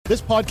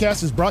This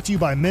podcast is brought to you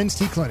by Men's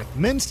T Clinic.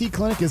 Men's T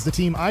Clinic is the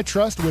team I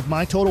trust with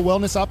my total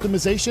wellness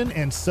optimization,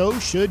 and so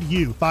should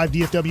you. 5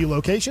 DFW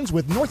locations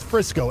with North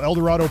Frisco,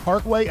 Eldorado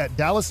Parkway at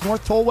Dallas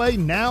North Tollway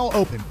now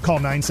open. Call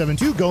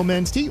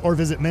 972-GO-MEN'S-T or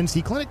visit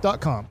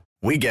mensteclinic.com.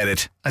 We get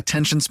it.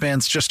 Attention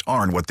spans just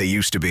aren't what they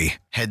used to be.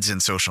 Heads in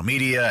social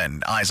media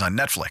and eyes on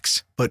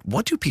Netflix. But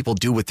what do people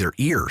do with their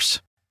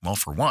ears? Well,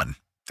 for one,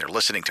 they're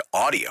listening to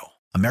audio.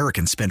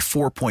 Americans spend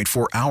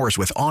 4.4 hours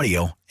with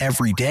audio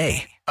every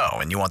day. Oh,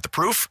 and you want the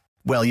proof?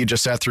 Well, you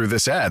just sat through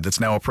this ad that's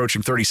now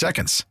approaching 30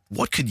 seconds.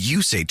 What could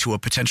you say to a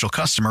potential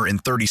customer in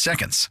 30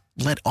 seconds?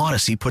 Let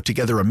Odyssey put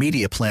together a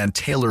media plan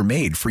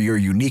tailor-made for your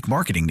unique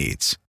marketing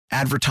needs.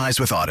 Advertise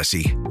with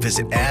Odyssey.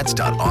 Visit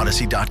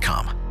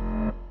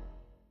ads.odyssey.com.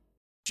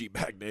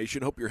 G-Bag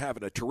Nation, hope you're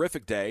having a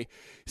terrific day.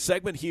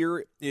 Segment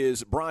here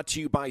is brought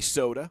to you by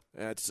Soda.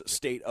 That's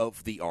state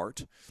of the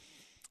art.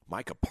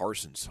 Micah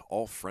Parsons,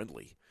 all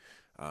friendly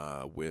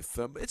with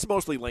it's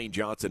mostly Lane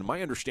Johnson.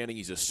 My understanding,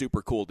 he's a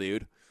super cool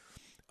dude,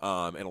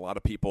 and a lot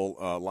of people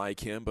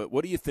like him. But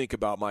what do you think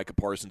about Micah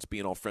Parsons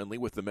being all friendly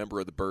with a member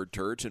of the Bird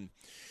Turds and,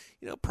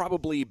 you know,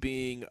 probably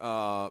being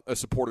a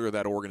supporter of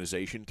that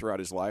organization throughout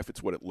his life?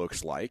 It's what it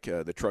looks like.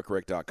 The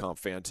truckwreck.com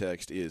fan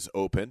text is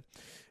open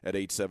at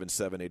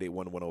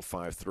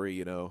 877-881-1053.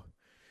 You know,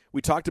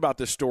 we talked about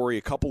this story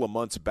a couple of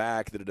months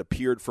back that it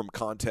appeared from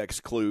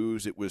context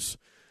clues. It was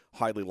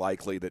highly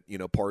likely that, you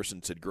know,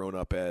 Parsons had grown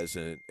up as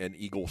an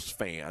Eagles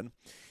fan,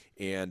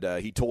 and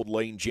he told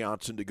Lane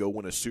Johnson to go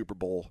win a Super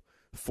Bowl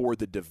for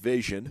the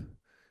division,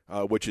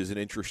 which is an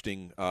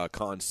interesting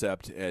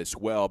concept as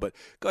well. But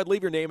go ahead,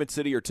 leave your name and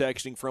city you're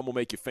texting from. We'll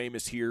make you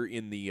famous here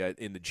in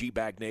the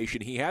G-Bag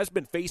Nation. He has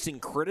been facing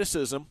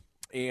criticism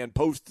and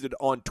posted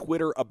on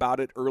Twitter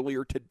about it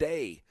earlier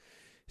today,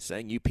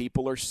 saying you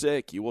people are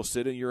sick. You will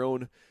sit in your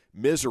own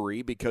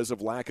misery because of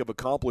lack of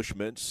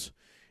accomplishments,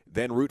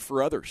 then root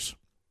for others.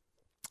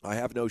 I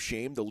have no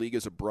shame. The league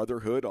is a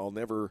brotherhood. I'll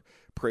never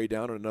prey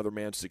down on another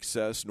man's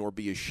success, nor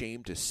be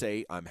ashamed to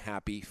say I'm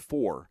happy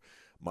for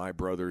my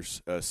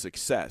brother's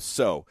success.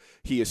 So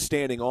he is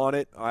standing on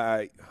it.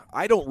 I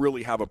don't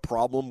really have a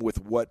problem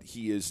with what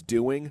he is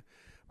doing,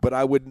 but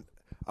I would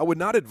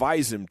not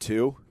advise him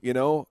to. You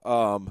know,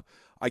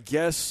 I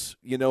guess,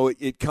 you know,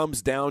 it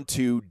comes down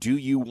to, do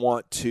you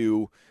want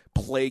to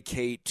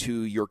placate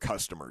to your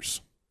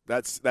customers?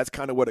 That's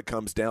kind of what it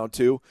comes down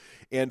to.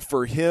 And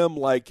for him,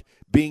 like,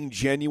 being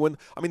genuine,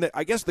 I mean,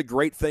 I guess the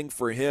great thing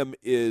for him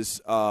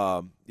is,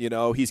 you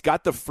know, he's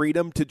got the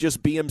freedom to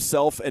just be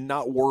himself and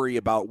not worry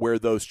about where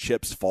those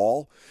chips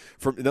fall.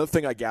 From another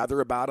thing I gather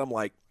about him,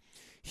 like,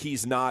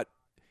 he's not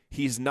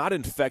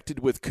infected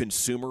with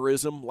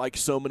consumerism like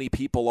so many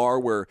people are,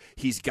 where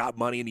he's got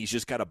money and he's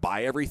just got to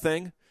buy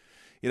everything.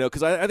 You know,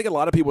 because I think a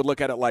lot of people would look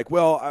at it like,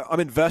 well,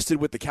 I'm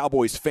invested with the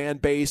Cowboys fan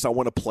base. I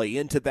want to play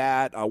into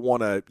that. I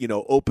want to, you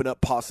know, open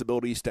up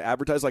possibilities to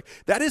advertise. Like,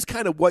 that is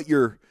kind of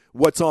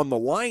what's on the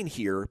line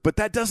here, but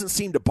that doesn't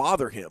seem to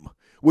bother him,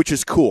 which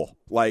is cool.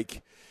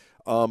 Like,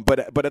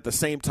 but at the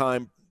same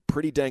time,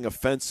 pretty dang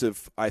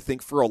offensive, I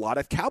think, for a lot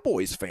of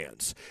Cowboys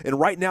fans. And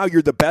right now,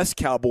 you're the best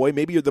Cowboy.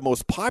 Maybe you're the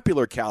most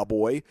popular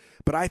Cowboy,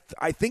 but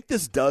I think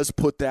this does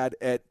put that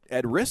at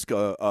risk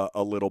a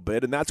little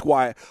bit, and that's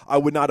why I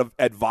would not have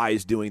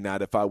advised doing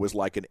that if I was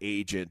like an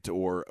agent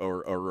or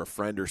a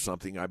friend or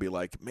something. I'd be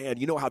like, man,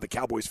 you know how the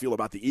Cowboys feel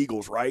about the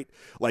Eagles, right?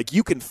 Like,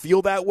 you can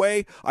feel that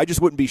way. I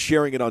just wouldn't be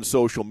sharing it on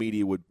social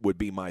media would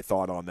be my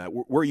thought on that.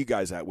 Where are you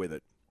guys at with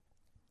it?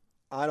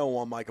 I don't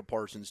want Micah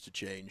Parsons to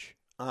change.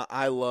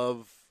 I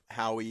love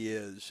how he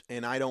is,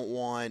 and I don't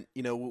want,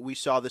 you know, we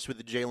saw this with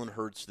the Jalen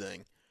Hurts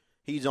thing.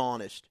 He's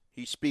honest.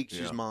 He speaks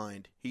his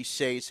mind. He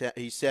says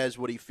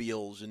what he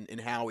feels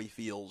and how he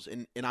feels,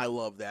 and I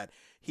love that.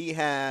 He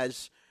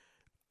has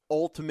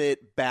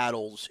ultimate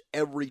battles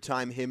every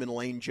time him and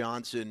Lane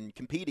Johnson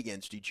compete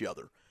against each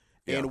other.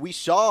 Yeah. And we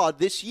saw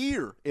this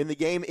year in the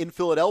game in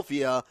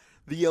Philadelphia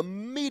the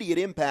immediate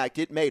impact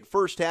it made.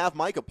 First half,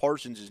 Micah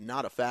Parsons is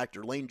not a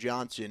factor. Lane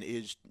Johnson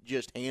is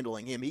just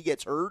handling him. He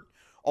gets hurt.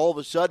 All of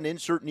a sudden,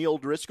 insert Neil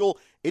Driscoll,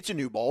 it's a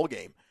new ball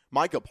game.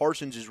 Micah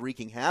Parsons is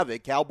wreaking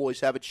havoc. Cowboys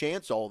have a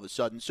chance all of a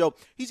sudden. So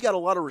he's got a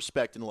lot of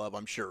respect and love,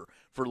 I'm sure,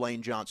 for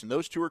Lane Johnson.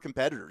 Those two are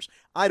competitors.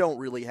 I don't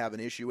really have an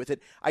issue with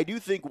it. I do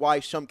think why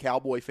some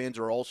Cowboy fans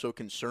are also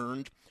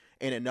concerned,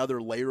 and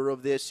another layer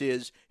of this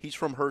is he's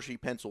from Hershey,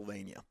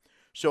 Pennsylvania.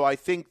 So I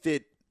think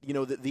that, you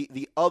know,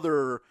 the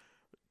other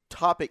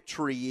topic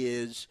tree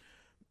is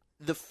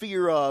the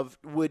fear of,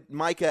 would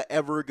Micah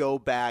ever go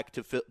back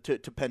to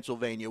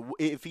Pennsylvania?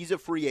 If he's a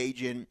free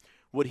agent,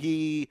 would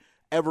he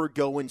ever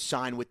go and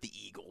sign with the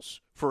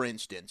Eagles, for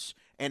instance?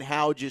 And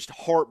how just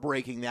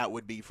heartbreaking that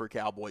would be for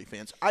Cowboy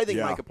fans. I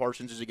think Micah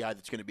Parsons is a guy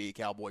that's going to be a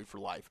Cowboy for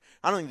life.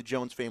 I don't think the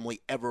Jones family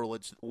ever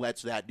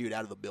lets that dude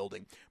out of the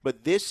building.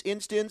 But this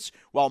instance,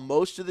 while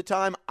most of the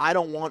time I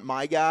don't want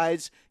my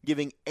guys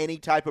giving any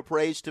type of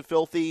praise to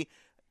Filthy,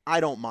 I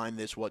don't mind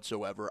this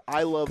whatsoever.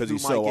 I love who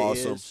he's Micah so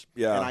awesome. is,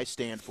 and I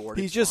stand for it.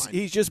 He's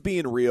just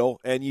being real,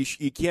 and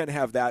you can't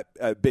have that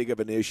big of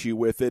an issue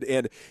with it.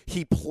 And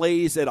he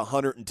plays at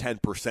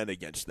 110%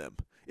 against them.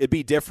 It'd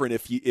be different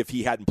if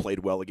he hadn't played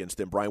well against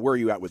them. Brian, where are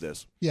you at with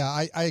this? Yeah,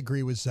 I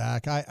agree with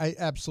Zach. I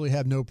absolutely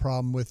have no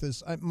problem with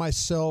this.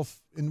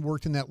 Myself, and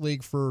worked in that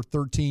league for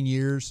 13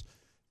 years,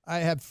 I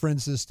have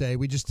friends this day.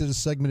 We just did a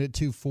segment at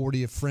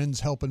 240 of friends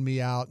helping me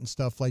out and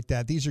stuff like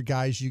that. These are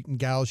guys and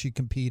gals you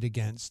compete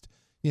against,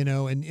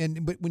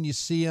 but when you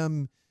see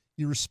them,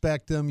 you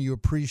respect them, you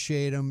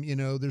appreciate them.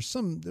 There's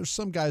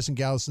some guys and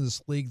gals in this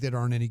league that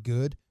aren't any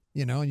good,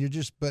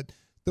 and but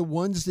the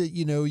ones that,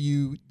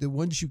 the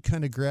ones you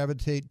kind of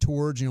gravitate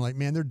towards, and you're like,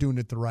 man, they're doing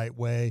it the right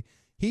way.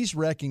 He's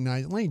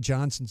recognized Lane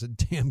Johnson's a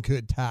damn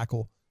good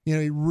tackle.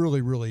 He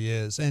really, really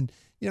is. And,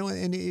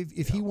 and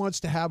if he wants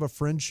to have a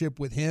friendship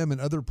with him and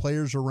other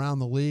players around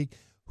the league,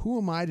 who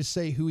am I to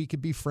say who he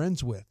could be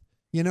friends with?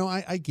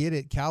 I get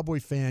it. Cowboy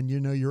fan,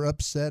 you're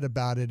upset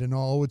about it and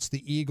all. It's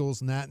the Eagles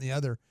and that and the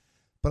other.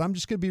 But I'm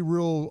just going to be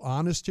real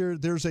honest here.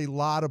 There's a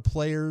lot of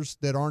players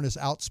that aren't as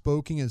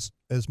outspoken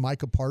as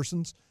Micah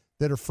Parsons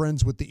that are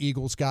friends with the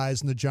Eagles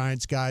guys and the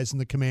Giants guys and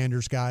the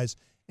Commanders guys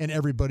and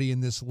everybody in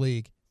this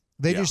league.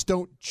 They just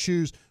don't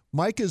choose.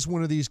 Micah is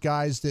one of these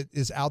guys that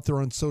is out there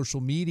on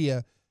social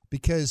media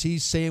because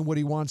he's saying what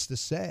he wants to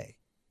say,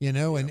 and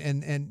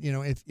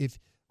if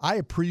I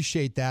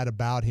appreciate that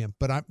about him,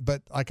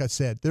 but like I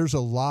said, there's a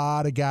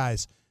lot of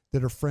guys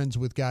that are friends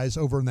with guys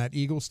over on that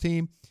Eagles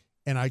team.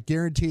 And I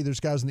guarantee there's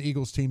guys on the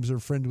Eagles teams that are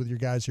friends with your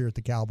guys here at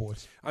the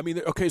Cowboys. I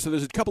mean, okay, so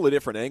there's a couple of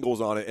different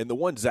angles on it, and the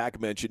one Zach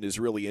mentioned is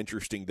really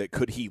interesting, that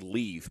could he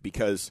leave?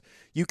 Because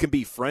you can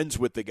be friends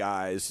with the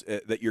guys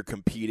that you're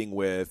competing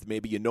with.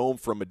 Maybe you know them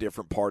from a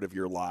different part of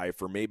your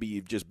life, or maybe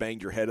you've just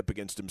banged your head up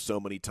against them so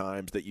many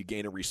times that you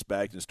gain a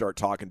respect and start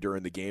talking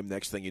during the game.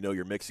 Next thing you know,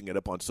 you're mixing it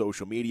up on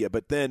social media.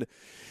 But then,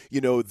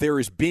 there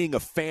is being a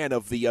fan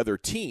of the other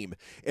team.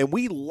 And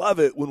we love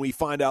it when we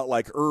find out,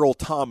 like Earl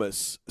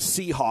Thomas,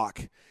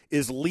 Seahawk,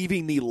 is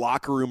leaving the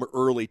locker room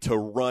early to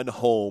run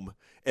home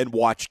and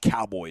watch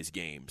Cowboys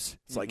games.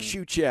 It's like,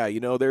 shoot,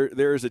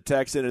 there's a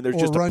Texan, and there's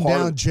just a run part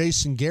down of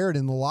Jason Garrett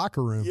in the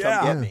locker room.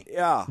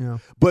 Yeah.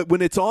 But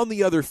when it's on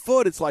the other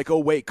foot, it's like, oh,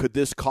 wait, could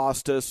this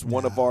cost us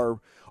one of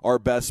our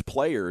best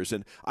players?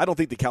 And I don't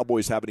think the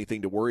Cowboys have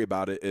anything to worry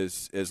about it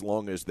as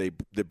long as they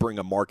bring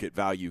a market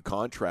value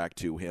contract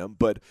to him.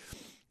 But,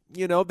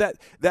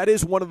 that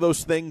is one of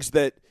those things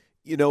that,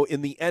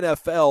 in the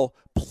NFL,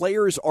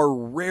 players are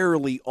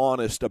rarely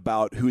honest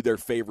about who their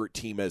favorite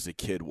team as a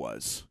kid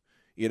was.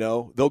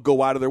 They'll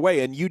go out of their way.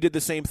 And you did the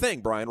same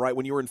thing, Brian, right?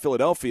 When you were in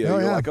Philadelphia,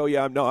 you're like, oh,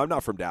 yeah, I'm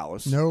not from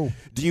Dallas. No.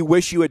 Do you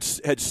wish you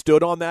had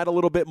stood on that a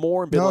little bit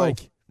more and been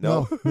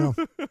no?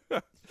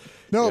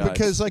 No,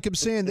 because like I'm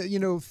saying,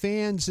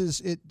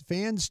 that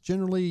fans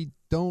generally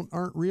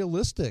aren't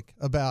realistic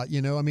about,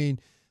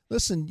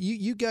 listen,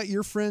 you got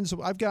your friends.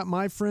 I've got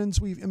my friends.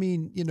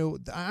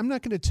 I'm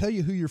not going to tell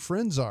you who your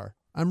friends are.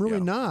 I'm really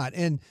not.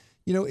 And,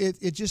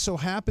 it just so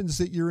happens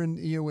that you're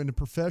in a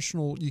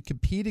professional, you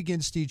compete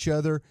against each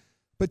other,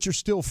 but you're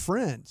still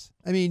friends.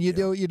 I mean, you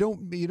don't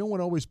want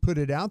to always put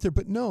it out there,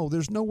 but no,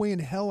 there's no way in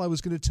hell I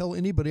was going to tell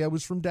anybody I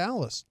was from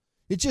Dallas.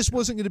 It just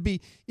wasn't going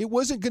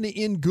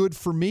to end good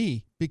for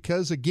me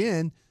because,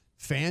 again,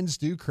 fans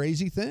do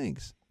crazy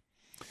things.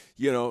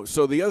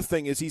 So the other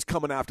thing is he's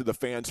coming after the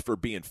fans for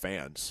being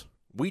fans.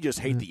 We just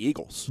hate the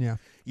Eagles. Yeah.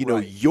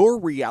 Your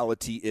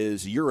reality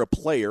is you're a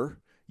player,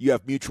 you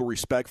have mutual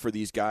respect for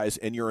these guys,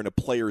 and you're in a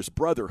player's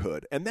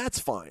brotherhood, and that's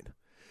fine.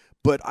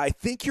 But I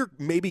think you're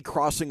maybe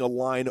crossing a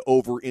line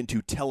over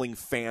into telling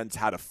fans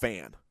how to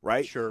fan,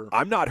 right? Sure.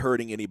 I'm not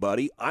hurting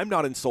anybody. I'm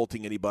not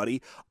insulting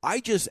anybody. I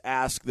just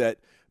ask that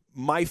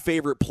my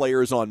favorite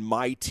players on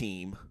my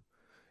team,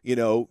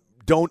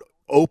 don't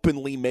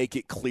openly make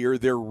it clear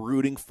they're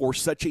rooting for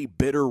such a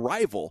bitter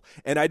rival.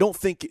 And I don't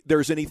think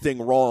there's anything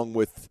wrong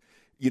with,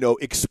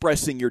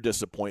 expressing your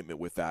disappointment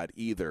with that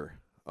either.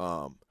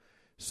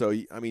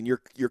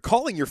 You're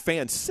calling your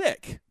fans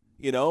sick,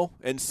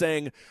 and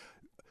saying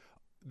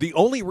the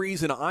only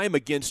reason I'm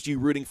against you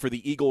rooting for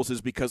the Eagles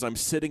is because I'm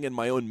sitting in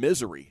my own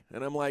misery.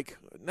 And I'm like,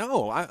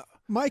 no, I'm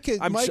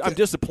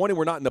disappointed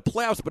we're not in the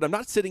playoffs, but I'm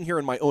not sitting here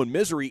in my own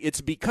misery.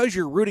 It's because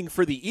you're rooting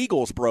for the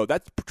Eagles, bro.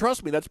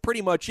 Trust me, that's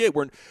pretty much it.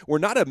 We're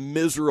not a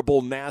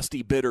miserable,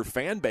 nasty, bitter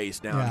fan base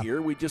down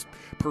here. We just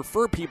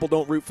prefer people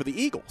don't root for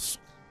the Eagles.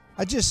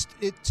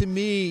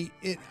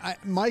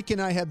 Mike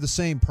and I have the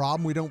same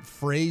problem. We don't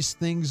phrase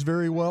things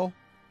very well.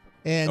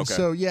 And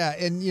so,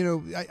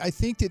 I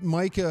think that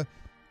Micah,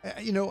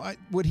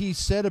 what he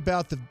said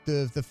about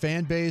the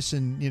fan base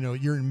and,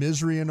 you're in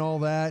misery and all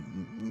that,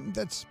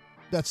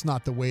 that's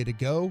not the way to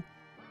go.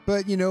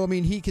 But,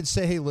 he could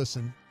say, hey,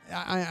 listen,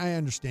 I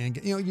understand.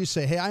 You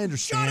say, hey, I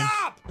understand. Shut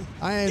up!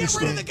 I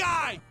understand. Get rid of the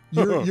guy!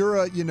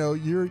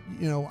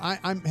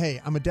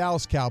 I'm a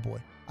Dallas Cowboy.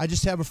 I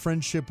just have a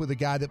friendship with a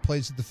guy that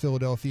plays at the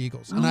Philadelphia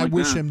Eagles, and I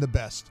wish him the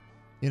best.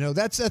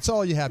 That's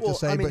all you have to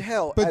say.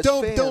 But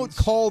don't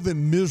call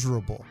them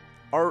miserable.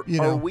 Are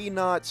we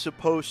not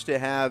supposed to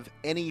have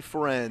any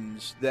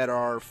friends that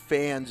are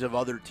fans of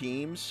other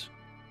teams?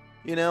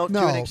 To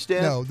an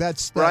extent? No,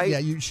 that's right. Yeah,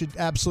 you should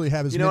absolutely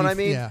have as many. You know what I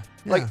mean? Yeah.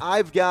 Like,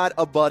 I've got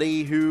a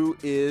buddy who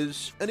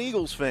is an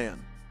Eagles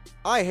fan.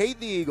 I hate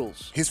the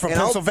Eagles. He's from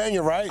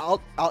Pennsylvania, right?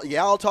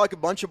 I'll talk a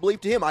bunch of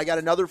bleep to him. I got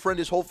another friend.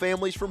 His whole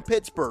family's from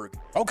Pittsburgh.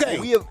 Okay,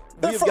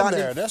 they're from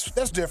there.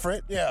 That's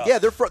different. Yeah, yeah,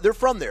 they're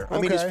from there. Okay. I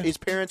mean, his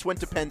parents went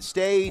to Penn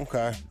State.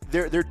 Okay,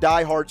 they're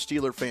diehard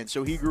Steeler fans.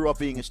 So he grew up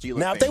being a Steeler fan.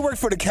 Now, if they worked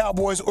for the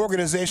Cowboys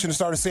organization and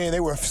started saying they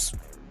were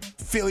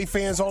Philly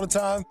fans all the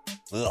time,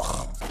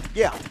 ugh.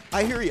 Yeah,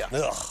 I hear you.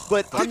 Ugh.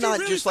 But I'm not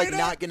really just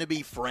not going to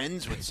be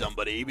friends with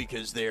somebody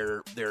because they're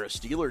a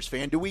Steelers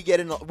fan.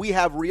 We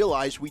have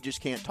realized we just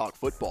can't talk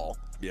football.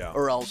 Yeah.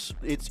 Or else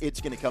it's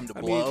going to come to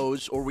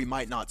blows, or we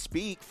might not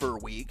speak for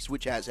weeks,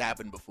 which has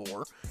happened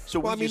before. So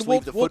we just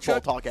leave the football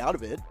talk out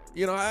of it.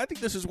 You know, I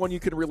think this is one you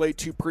can relate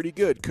to pretty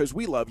good because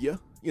we love you.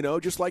 You know,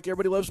 just like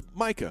everybody loves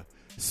Micah.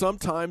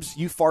 Sometimes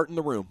you fart in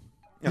the room.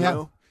 You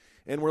know?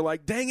 And we're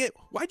like, dang it,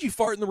 why'd you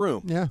fart in the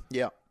room? Yeah.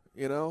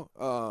 You know,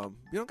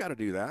 you don't got to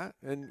do that.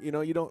 And, you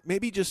know, you don't –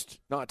 maybe just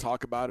not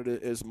talk about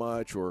it as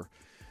much or,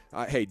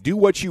 hey, do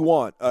what you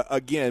want.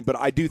 Again, but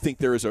I do think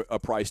there is a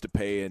price to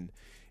pay.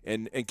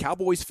 And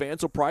Cowboys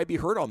fans will probably be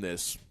hurt on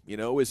this. You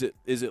know, is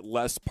it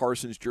less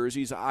Parsons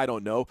jerseys? I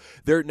don't know.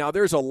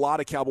 There's a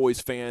lot of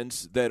Cowboys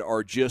fans that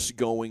are just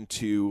going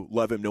to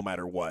love him no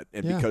matter what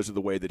and because of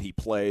the way that he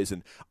plays.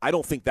 And I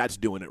don't think that's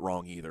doing it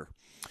wrong either.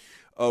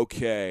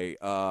 Okay,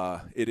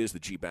 it is the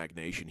G-Bag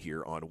Nation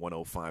here on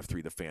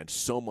 105.3 The Fan.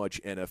 So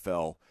much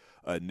NFL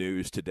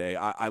news today.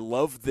 I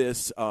love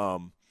this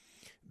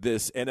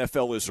this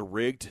NFL is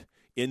rigged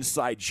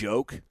inside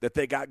joke that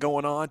they got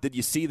going on. Did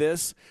you see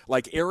this?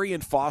 Like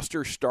Arian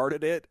Foster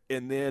started it,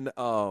 and then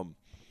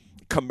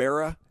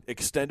Kamara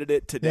extended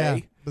it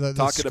today,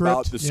 talking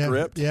about the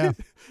script. Yeah.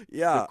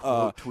 The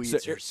quote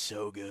tweets are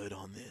so good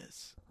on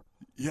this.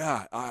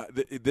 Yeah,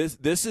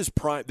 this is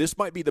prime. This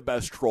might be the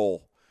best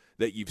troll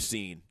that you've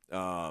seen.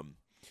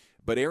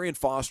 But Arian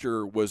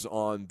Foster was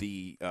on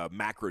the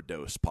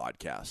Macrodose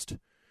podcast,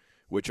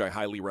 which I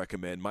highly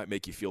recommend. Might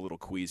make you feel a little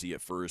queasy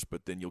at first,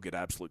 but then you'll get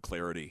absolute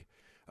clarity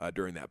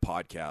during that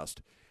podcast.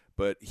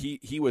 But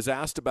he was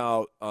asked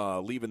about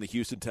leaving the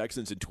Houston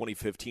Texans in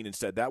 2015 and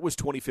said that was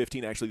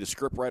 2015. Actually, the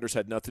scriptwriters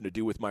had nothing to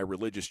do with my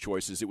religious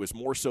choices. It was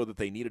more so that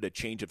they needed a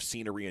change of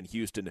scenery in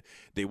Houston.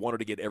 They wanted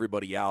to get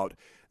everybody out.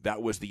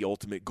 That was the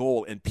ultimate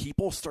goal. And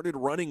people started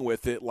running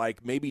with it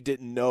like maybe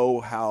didn't know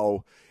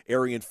how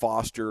Arian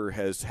Foster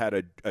has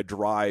had a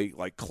dry,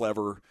 like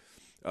clever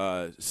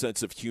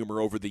sense of humor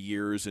over the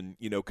years and,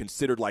 you know,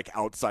 considered like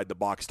outside the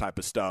box type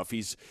of stuff.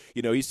 He's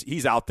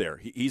out there.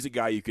 He's a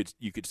guy you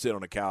could sit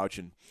on a couch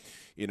and,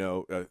 you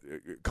know,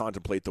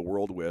 contemplate the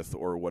world with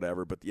or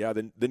whatever. But yeah,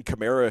 then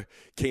Kamara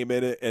came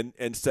in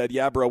and said,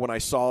 yeah, bro, when I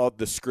saw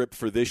the script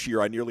for this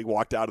year, I nearly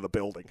walked out of the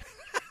building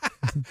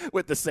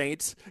with the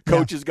Saints.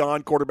 Coach is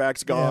gone.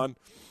 Quarterback's gone.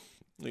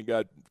 Yeah. You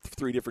got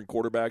 3 different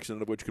quarterbacks,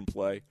 none of which can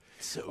play.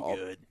 So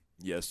good.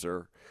 Yes,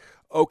 sir.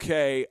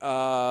 Okay.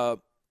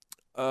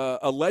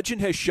 A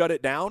legend has shut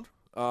it down.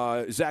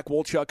 Zach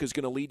Wolchuk is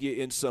going to lead you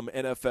in some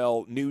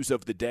NFL news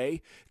of the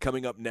day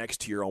coming up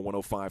next here on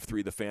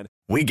 105.3 The Fan.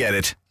 We get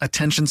it.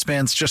 Attention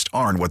spans just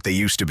aren't what they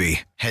used to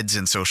be. Heads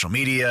in social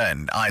media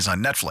and eyes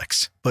on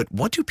Netflix. But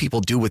what do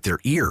people do with their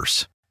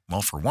ears?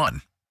 Well, for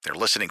one, they're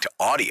listening to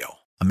audio.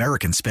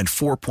 Americans spend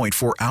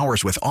 4.4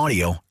 hours with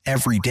audio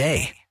every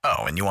day. Oh,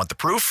 and you want the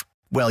proof?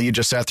 Well, you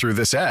just sat through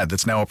this ad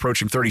that's now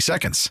approaching 30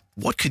 seconds.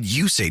 What could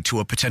you say to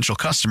a potential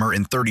customer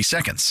in 30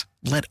 seconds?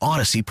 Let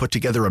Odyssey put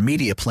together a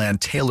media plan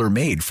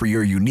tailor-made for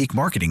your unique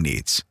marketing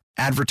needs.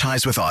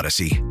 Advertise with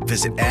Odyssey.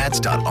 Visit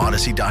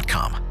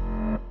ads.odyssey.com.